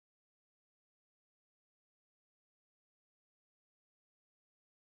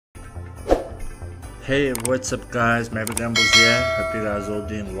Hey, what's up guys, Maverick here. Hope you guys all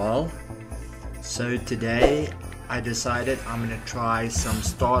doing well. So today I decided I'm gonna try some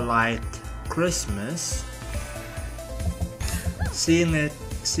Starlight Christmas. Seeing that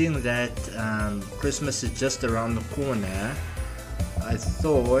Christmas is just around the corner, I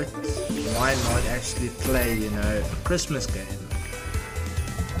thought why not actually play a Christmas game.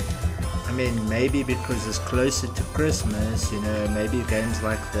 I mean, maybe because it's closer to Christmas, maybe games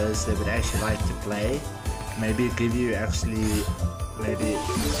like this they would actually like to play. Maybe give you maybe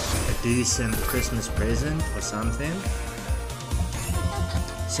a decent Christmas present or something.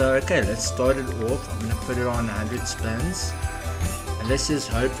 So okay, let's start it off. I'm gonna put it on 100 spins, and let's just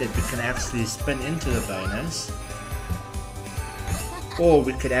hope that we can actually spin into the bonus, or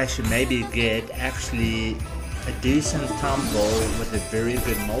we could actually maybe get a decent tumble with a very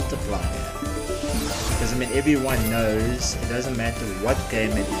good multiplier. Because I mean, everyone knows it doesn't matter what game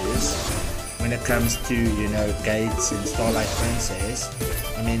it is when it comes to Gates and Starlight Princess.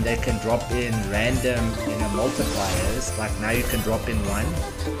 I mean, they can drop in random multipliers. Like now you can drop in one.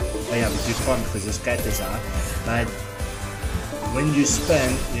 Oh yeah, but you can't because the scat is out. But when you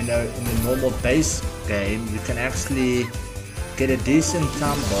spin in the normal base game, you can actually get a decent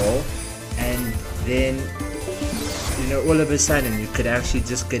tumble, and then all of a sudden you could actually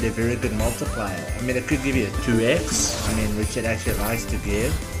just get a very good multiplier. I mean, it could give you a 2x, which it actually likes to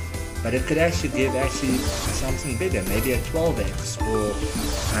give, but it could actually give something bigger, maybe a 12x or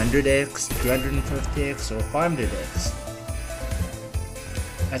 100x, 250x or 500x.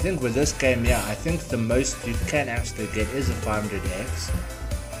 I think with this game, yeah, I think the most you can actually get is a 500x.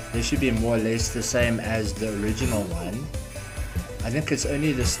 They should be more or less the same as the original one. I think it's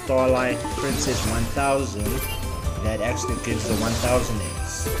only the Starlight Princess 1000 that actually gives the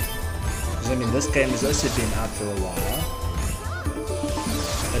 1000x. Because I mean, this game has also been out for a while.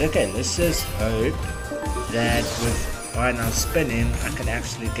 But okay, let's just hope that with right now spinning, I can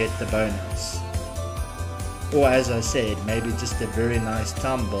actually get the bonus. Or as I said, maybe just a very nice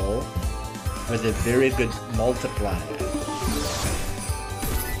tumble with a very good multiplier.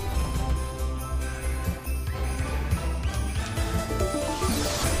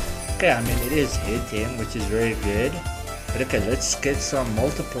 Okay, I mean it is hitting, which is very good. But okay, let's get some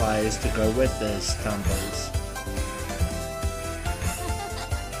multipliers to go with those tumbles.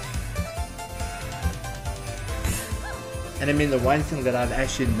 And I mean, the one thing that I've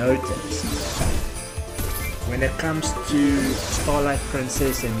actually noticed when it comes to Starlight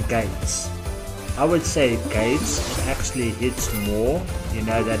Princess and Gates, I would say Gates, it actually hits more,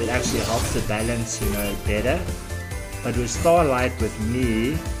 that it actually helps the balance, better. But with Starlight, with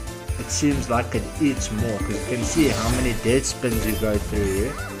me, it seems like it eats more, because you can see how many dead spins you go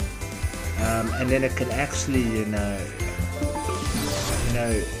through, and then it can actually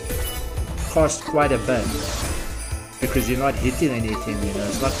cost quite a bit, because you're not hitting anything,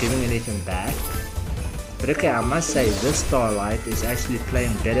 it's not giving anything back. But okay, I must say this Starlight is actually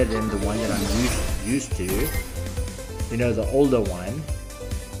playing better than the one that I'm used to, the older one.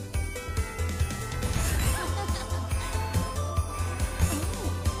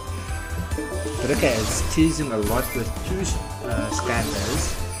 But okay, it's teasing a lot with two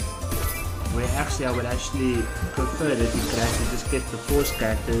scatters, where actually I would actually prefer that you could actually just get the 4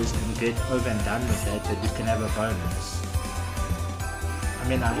 scatters and get over and done with it, that you can have a bonus. I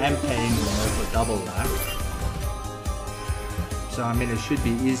mean, I am paying for double luck, so I mean it should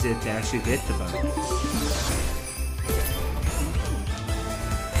be easier to actually get the bonus.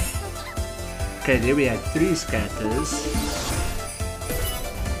 Okay, there we had 3 scatters.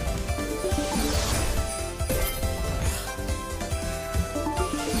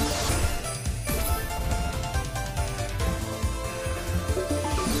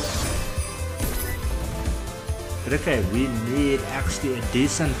 But okay, we need actually a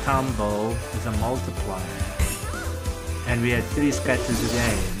decent tumble with a multiplier, and we had 3 scatters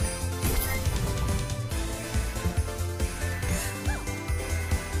again.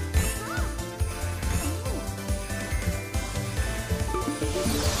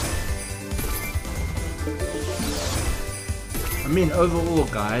 I mean, overall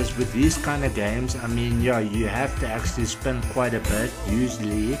guys, with these kind of games, I mean, yeah, you have to actually spend quite a bit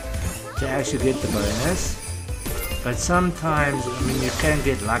usually to actually get the bonus. But sometimes, I mean, you can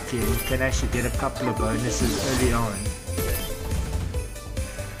get lucky and you can actually get a couple of bonuses early on.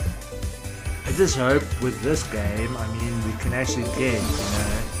 I just hope with this game, I mean, we can actually get,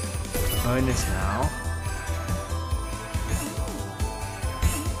 a bonus now.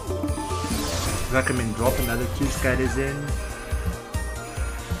 Like, I mean, drop another 2 scatters in.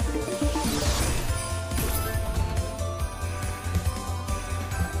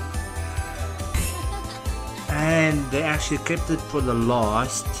 they actually kept it for the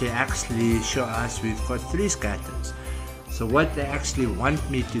last to actually show us we've got 3 scatters. So what they actually want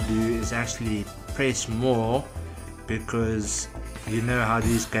me to do is actually press more, because you know how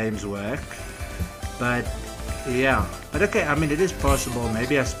these games work. But yeah, but okay, I mean, it is possible.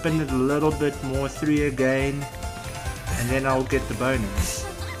 Maybe I spin it a little bit more, 3 again, and then I'll get the bonus.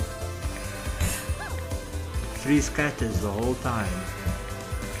 3 scatters the whole time.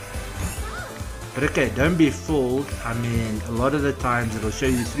 But okay, don't be fooled. I mean, a lot of the times it'll show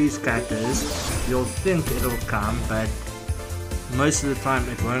you 3 scatters. You'll think it'll come, but most of the time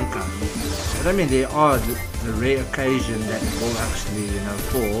it won't come. But I mean, there are the rare occasion that it will actually, you know,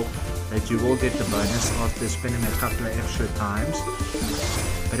 fall, that you will get the bonus after spinning a couple of extra times.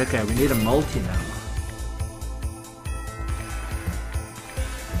 But okay, we need a multi now.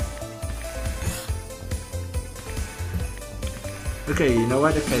 Okay, you know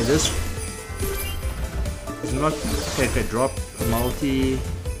what? Okay, this is not... Okay, drop a multi.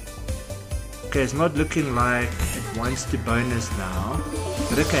 Okay, it's not looking like it wants to bonus now.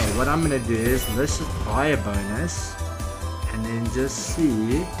 But okay, what I'm gonna do is, let's just buy a bonus and then just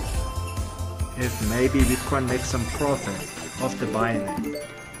see if maybe we can make some profit after buying it.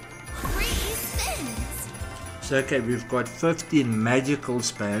 So okay, we've got 15 magical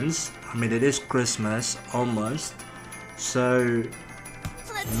spins. I mean, it is Christmas almost, so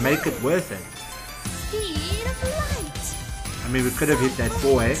make it worth it. Speed of light. I mean, we could have hit that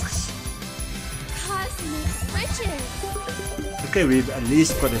 4x. Okay, we've at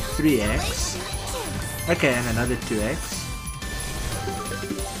least got a 3x. Okay, and another 2x.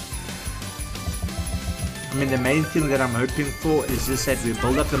 I mean, the main thing that I'm hoping for is just that we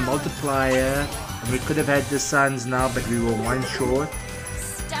build up the multiplier, and we could have had the suns now, but we were 1 short.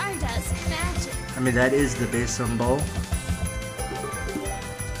 Stardust magic. I mean, that is the best symbol.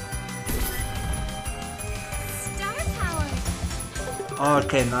 Star power. Oh,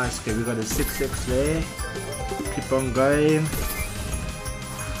 okay, nice. Okay, we got a 6x there. Keep on going.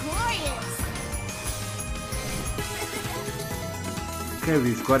 Glorious. Okay,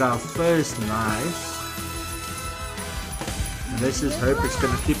 we've got our first nice. And let's just hope it's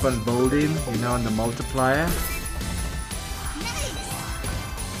gonna keep on building, you know, on the multiplier. Nice.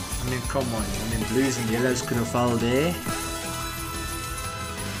 I mean, come on. I mean, blues and yellows could have fell there.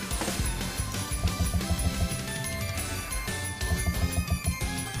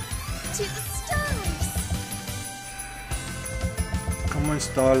 To the stars. Come on,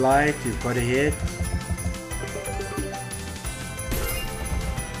 Starlight, you've got a hit.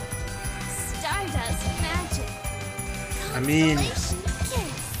 Stardust magic. I mean,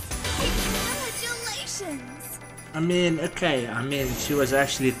 Congratulations. I mean, okay, I mean, she was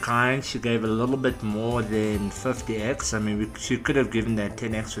actually kind. She gave a little bit more than 50x. I mean, she could have given that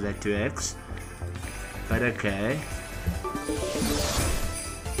 10x for that 2x. But okay.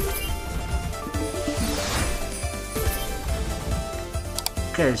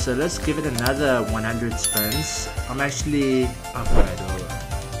 Okay, so let's give it another 100 spins. I'm actually... Oh, right, hold on.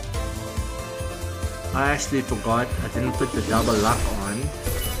 I actually forgot. I didn't put the double luck on.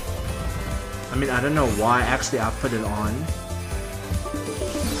 I mean, I don't know why actually I put it on.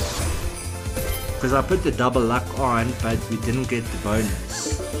 Because I put the double luck on, but we didn't get the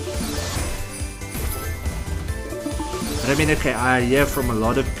bonus. But I mean, okay, I hear from a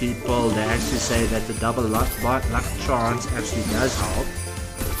lot of people, they actually say that the double luck chance actually does help.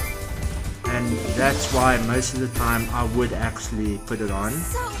 And that's why most of the time I would actually put it on.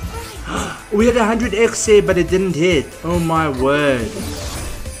 We had 100x here, but it didn't hit. Oh my word.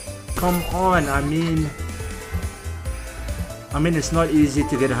 Come on, I mean it's not easy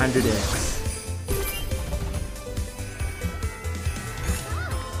to get 100x.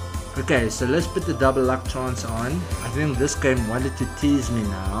 Okay, so let's put the double luck chance on. I think this game wanted to tease me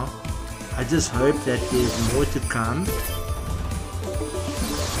now. I just hope that there's more to come.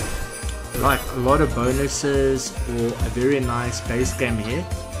 Like a lot of bonuses or a very nice base game hit.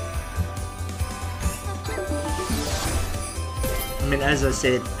 I mean, as I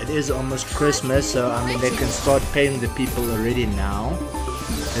said, it is almost Christmas, so I mean they can start paying the people already now,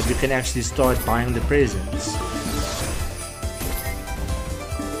 that we can actually start buying the presents.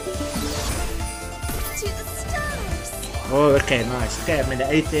 To the stars. Oh, okay, nice. Okay, I mean the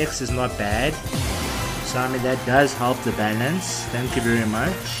 8x is not bad, so I mean that does help the balance. Thank you very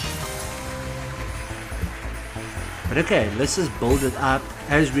much. But okay, let's just build it up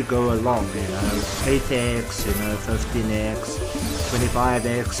as we go along, you know, 8x, you know, 15x,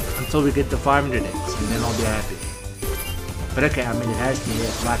 25x, until we get to 500x, and then I'll be happy. But okay, I mean, it has to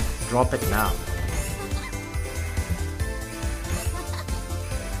hit, like, drop it now.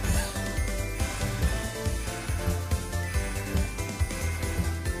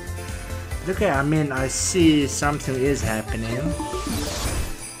 Okay, I mean, I see something is happening.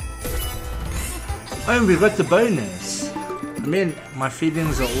 Oh, and we got the bonus. I mean, my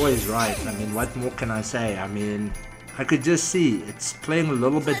feelings are always right. I mean, what more can I say? I mean, I could just see it's playing a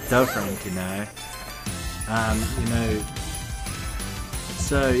little bit different, you know.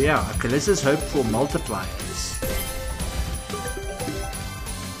 So yeah, okay, let's just hope for multipliers.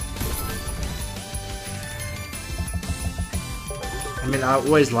 I mean, I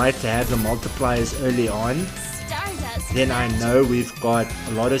always like to have the multipliers early on. Then I know we've got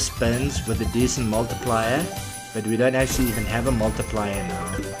a lot of spins with a decent multiplier, but we don't actually even have a multiplier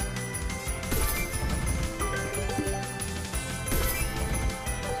now.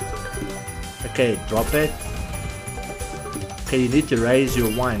 Okay, drop it. Okay, you need to raise your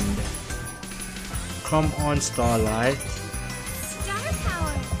wand. Come on, Starlight. Star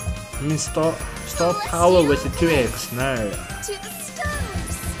power. I mean, star power with the 2x. No. To the stars.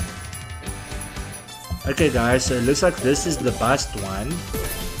 Okay, guys. So it looks like this is the bust one.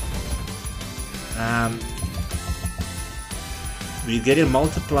 We're getting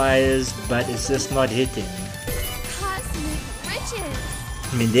multipliers, but it's just not hitting. Cosmic riches.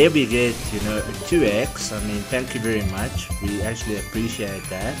 I mean, there we get, you know, a 2x. I mean, thank you very much. We actually appreciate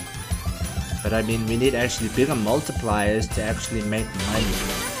that. But I mean, we need actually bigger multipliers to actually make money.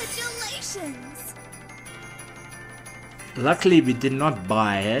 Congratulations. Luckily, we did not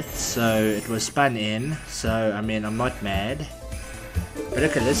buy it, so it was spun in. So, I mean, I'm not mad. But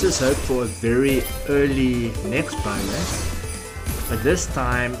okay, let's just hope for a very early next bonus. But this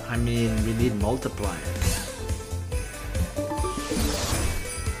time, I mean, we need multipliers.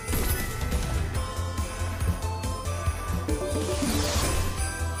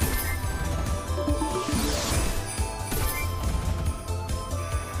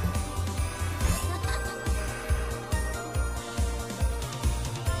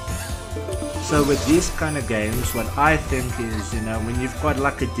 So with these kind of games, what I think is, you know, when you've got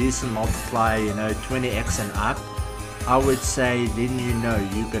like a decent multiplier, you know, 20x and up, I would say then you know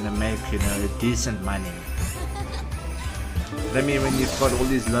you're gonna make, you know, decent money. But I mean, when you've got all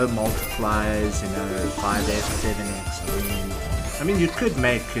these low multipliers, you know, 5x, 7x, I mean you could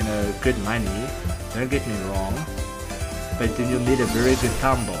make, you know, good money, don't get me wrong, but then you'll need a very good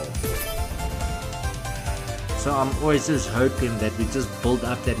tumble. So I'm always just hoping that we just build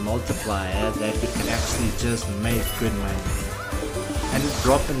up that multiplier, that we can actually just make good money. And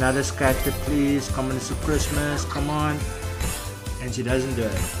drop another scatter, please. Come on, it's Christmas, come on. And she doesn't do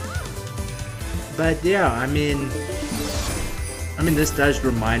it. But yeah, I mean this does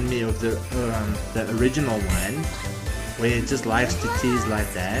remind me of the original one, where it just likes to tease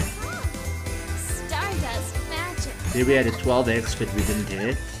like that. Stardust magic. Here we had a 12x, but we didn't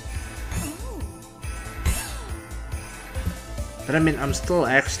hit. But I mean, I'm still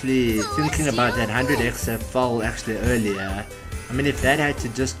actually thinking about that 100x that fell actually earlier. I mean, if that had to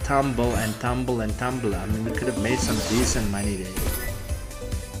just tumble and tumble and tumble, I mean, we could have made some decent money there.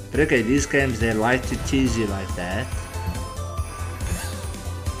 But okay, these games, they like to tease you like that.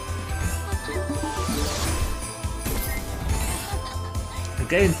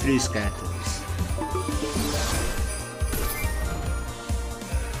 Again, 3 scatters.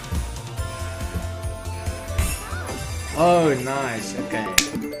 Oh, nice. Okay,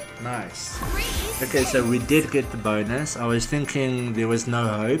 nice. Okay, so we did get the bonus. I was thinking there was no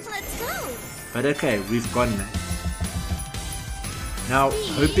hope. Let's go. But okay, we've gotten it. Now,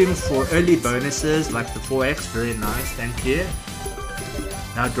 hoping for early bonuses like the 4x. Very nice, thank you.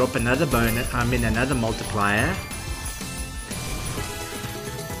 Now drop another bonus, another multiplier.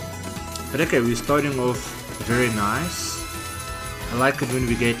 But okay, we're starting off very nice. I like it when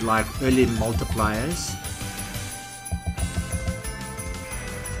we get like early multipliers.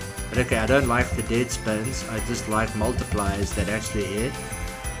 But okay, I don't like the dead spins, I just like multipliers that actually hit.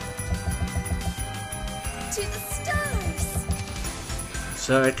 To the stars.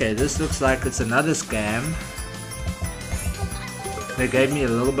 So okay, this looks like it's another scam. They gave me a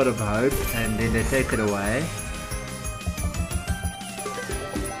little bit of hope and then they take it away.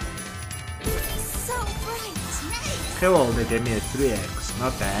 So bright. Okay, well, they gave me a 3x,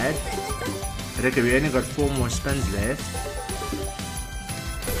 not bad. But okay, we only got 4 more spins left.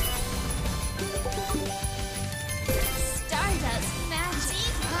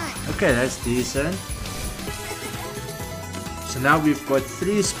 Okay, that's decent. So now we've got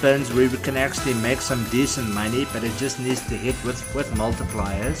 3 spins where we can actually make some decent money, but it just needs to hit with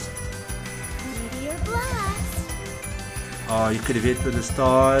multipliers. Meteor blast. Oh, you could have hit with the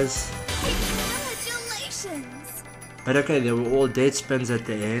stars. Congratulations. But okay, they were all dead spins at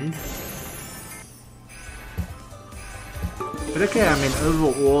the end. But okay, I mean,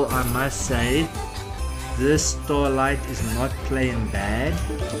 overall, I must say, this Starlight is not playing bad.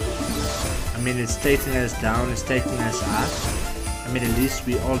 I mean, it's taking us down, it's taking us up. I mean, at least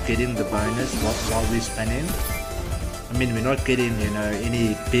we are getting the bonus while we're spinning. I mean, we're not getting, you know,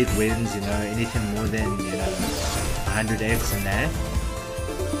 any big wins, you know, anything more than, you know, 100x and that.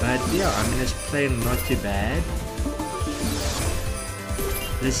 But yeah, I mean, it's playing not too bad.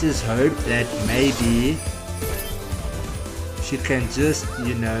 Let's just hope that maybe she can just,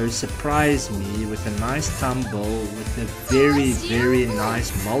 you know, surprise me with a nice tumble with a very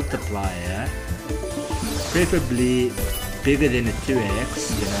nice multiplier. Preferably bigger than a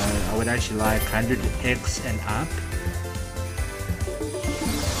 2x, you know, I would actually like 100x and up.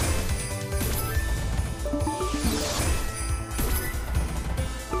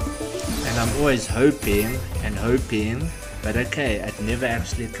 And I'm always hoping and hoping, but okay, it never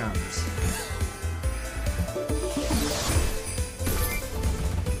actually comes.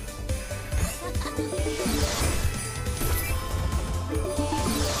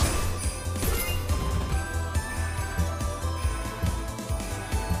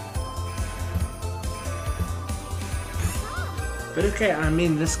 But okay, I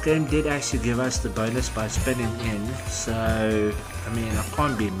mean, this game did actually give us the bonus by spinning in, so I mean, I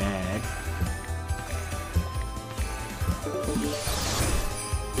can't be mad.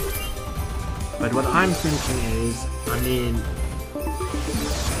 But what I'm thinking is, I mean,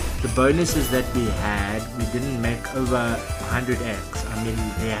 the bonuses that we had, we didn't make over 100x. I mean,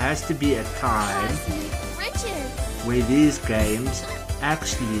 there has to be a time where these games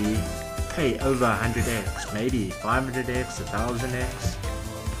actually pay over 100x, maybe 500x, 1000x.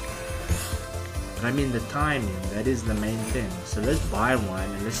 But I mean, the timing, that is the main thing. So let's buy one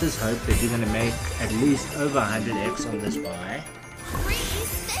and let's just hope that you're going to make at least over 100x on this buy. 3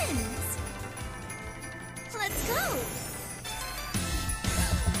 spins. Let's go.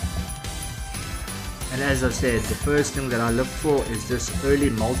 And as I said, the first thing that I look for is just early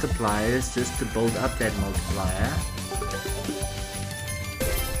multipliers, just to build up that multiplier.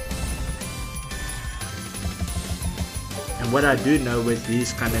 And what I do know with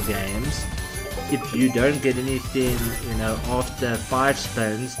these kind of games, if you don't get anything, you know, after 5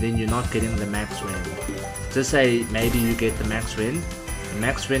 spins, then you're not getting the max win. Just say maybe you get the max win. The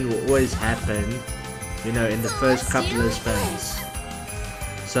max win will always happen, you know, in the first couple of spins.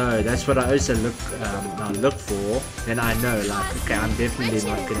 So that's what I also look for. Then I know, like, okay, I'm definitely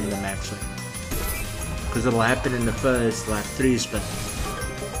not getting the max win, because it'll happen in the first like 3 spins.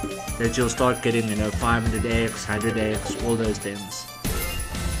 That you'll start getting, you know, 500x, 100x, all those things.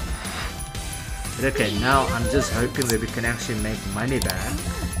 But okay, now I'm just hoping that we can actually make money back.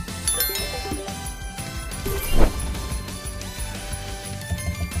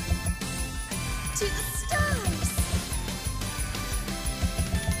 To the stars.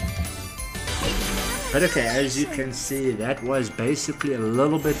 But okay, as you can see, that was basically a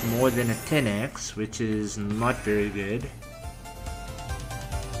little bit more than a 10x, which is not very good.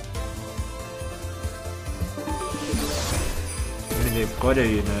 They've got to,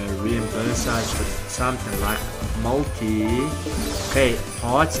 you know, reimburse us with something like multi. Okay,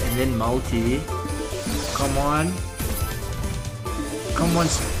 hearts and then multi. Come on. Come on,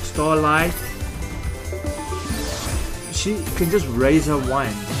 Starlight. She can just raise her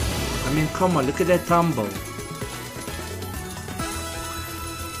wand. I mean, come on, look at that tumble.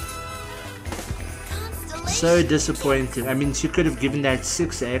 So disappointing. I mean, she could have given that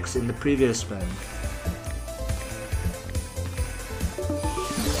 6x in the previous spin.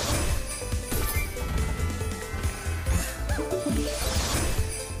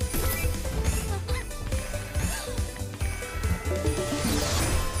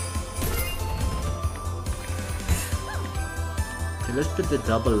 Let's put the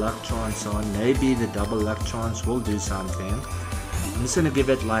double luck chance on. Maybe the double luck chance will do something. I'm just gonna give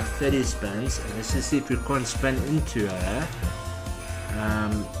it like 30 spins and let's just see if we can't spin into her.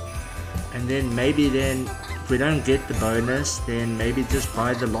 And then maybe if we don't get the bonus, then maybe just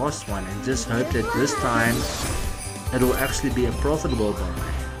buy the last one and just hope that this time it'll actually be a profitable buy.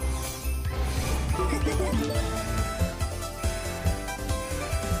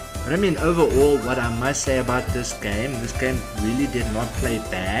 But I mean, overall, what I must say about this game really did not play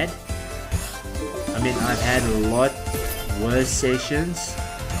bad. I mean, I've had a lot worse sessions,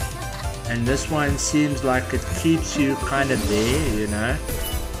 and this one seems like it keeps you kind of there, you know.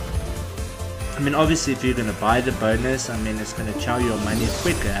 I mean, obviously, if you're gonna buy the bonus, I mean, it's gonna chow your money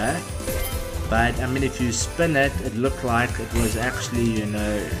quicker. But I mean, if you spin it, it looked like it was actually, you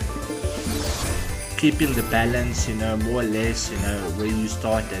know, keeping the balance, you know, more or less, you know, where you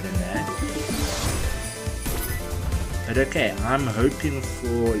started and that. But okay, I'm hoping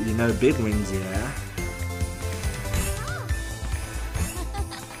for, you know, big wins here.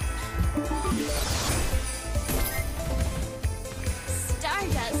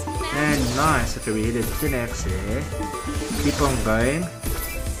 Stardust And nice, okay, we hit a 10x here. Keep on going.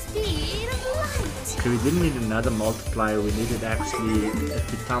 speed of light. Okay, we didn't need another multiplier, we needed actually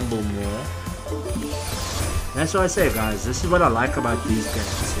to tumble more. That's what I say, guys, this is what I like about these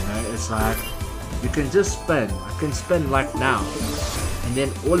games, you know, it's like, you can just spin, I can spin like now, and then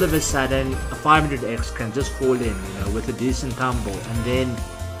all of a sudden, a 500x can just fall in, you know, with a decent tumble, and then,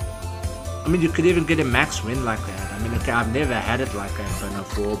 I mean, you could even get a max win like that. I mean, okay, I've never had it like that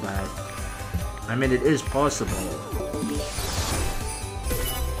before, but, I mean, it is possible.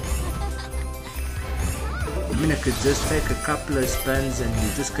 I mean, I could just take a couple of spins and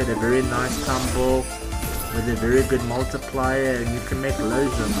you just get a very nice tumble with a very good multiplier and you can make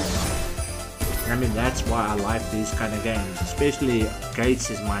loads of money. I mean, that's why I like these kind of games, especially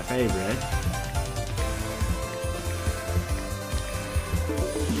Gates is my favorite.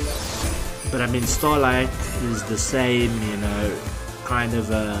 But I mean, Starlight is the same, you know, kind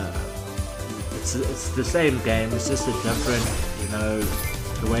of it's the same game, it's just a different, you know,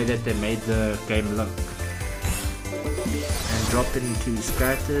 the way that they made the game look. And drop into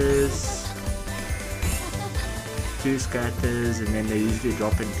scatters. 2 scatters, and then they usually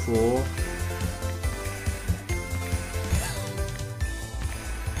drop in 4.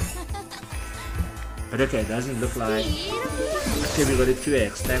 But okay, it doesn't look like... Okay, we got a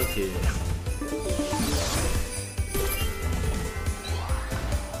 2x, thank you.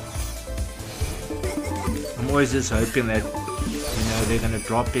 I'm always just hoping that, you know, they're gonna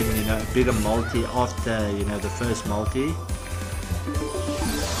drop in, you know, a bigger multi after, you know, the first multi.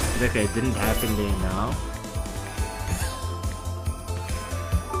 But okay, it didn't happen there now.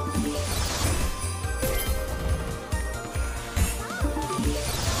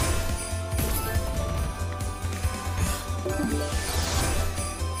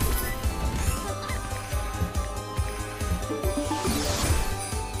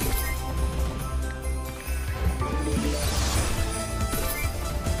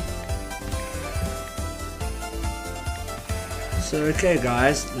 So okay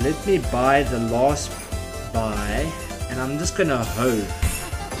guys, let me buy the last buy, and I'm just gonna hope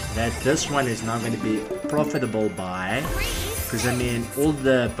that this one is not going to be a profitable buy, because I mean all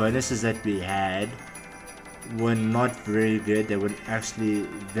the bonuses that we had were not very good, they were actually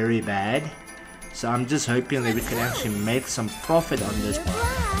very bad. So I'm just hoping that we can actually make some profit on this buy.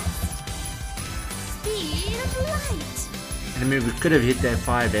 Speed of light. And I mean, we could have hit that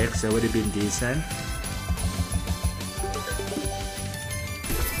 5x, that would have been decent.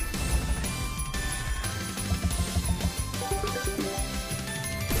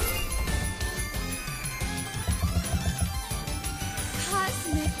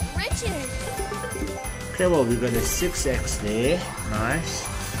 Cosmic riches. Okay, well, we got a 6x there, nice.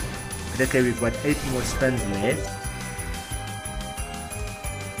 But okay, we've got 8 more spins left.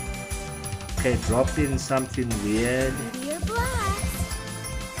 Okay, drop in something weird, Meteor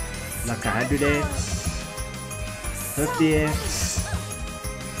blast. like 100x, 50x.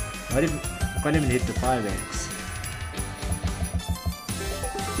 Can't even hit the 5x.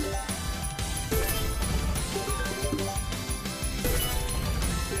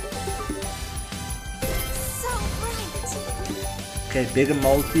 So bright. Okay, bigger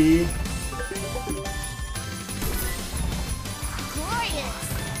multi. Glorious.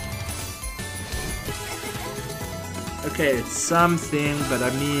 Okay, it's something, but I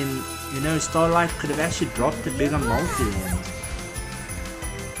mean, you know, Starlight could have actually dropped a bigger multi in.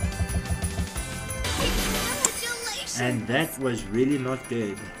 Congratulations. And that was really not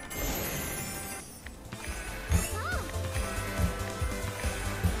good.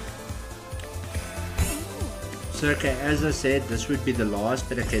 So okay, as I said, this would be the last,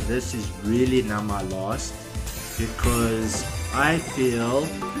 but okay, this is really now my last, because I feel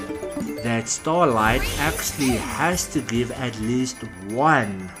that Starlight actually has to give at least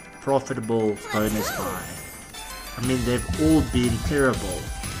one profitable bonus buy. I mean, they've all been terrible.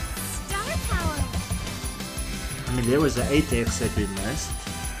 Star power. I mean, there was an 8x that we missed.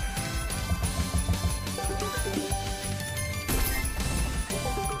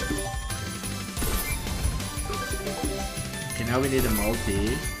 Okay, now we need a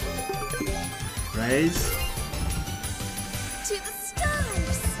multi. Raise. To the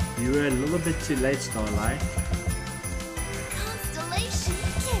stars. You were a little bit too late, Starlight. Constellation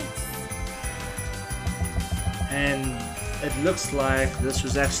kiss. And it looks like this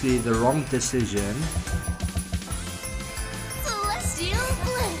was actually the wrong decision. Celestial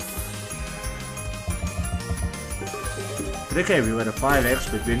bliss. But okay, we got a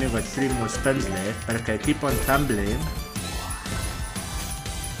 5x, but we only got 3 more spins left. But okay, keep on tumbling.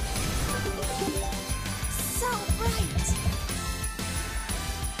 So bright.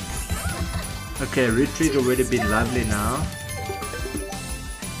 Okay, root trigger would have been lovely now.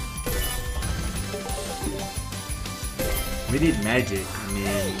 We need magic, I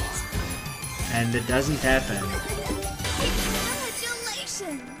mean, and it doesn't happen.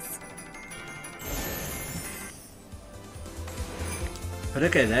 Congratulations. But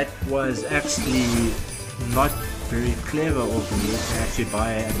okay, that was actually not very clever of me to actually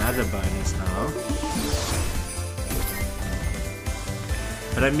buy another bonus now.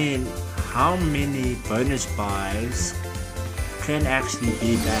 But I mean, how many bonus buys can actually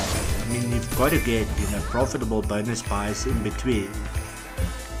be bad? I mean, you've got to get, you know, profitable bonus buys in between.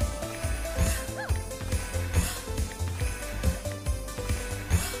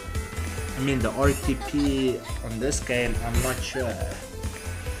 I mean, the RTP on this game, I'm not sure.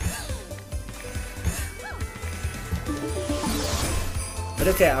 But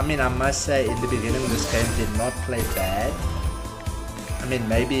okay, I mean, I must say in the beginning this game did not play bad. I mean,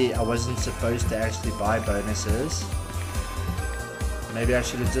 maybe I wasn't supposed to actually buy bonuses. Maybe I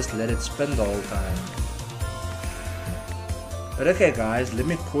should have just let it spin the whole time. But okay guys, let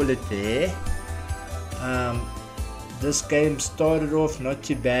me call it there. This game started off not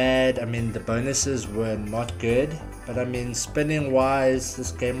too bad. I mean, the bonuses were not good. But I mean, spinning wise,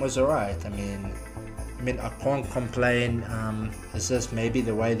 this game was alright. I mean, I can't complain. It's just maybe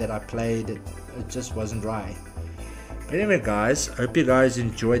the way that I played it just wasn't right. But anyway guys, I hope you guys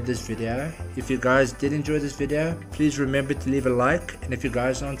enjoyed this video. If you guys did enjoy this video, please remember to leave a like. And if you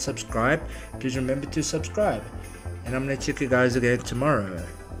guys aren't subscribed, please remember to subscribe. And I'm gonna check you guys again tomorrow.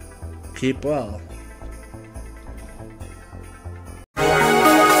 Keep well.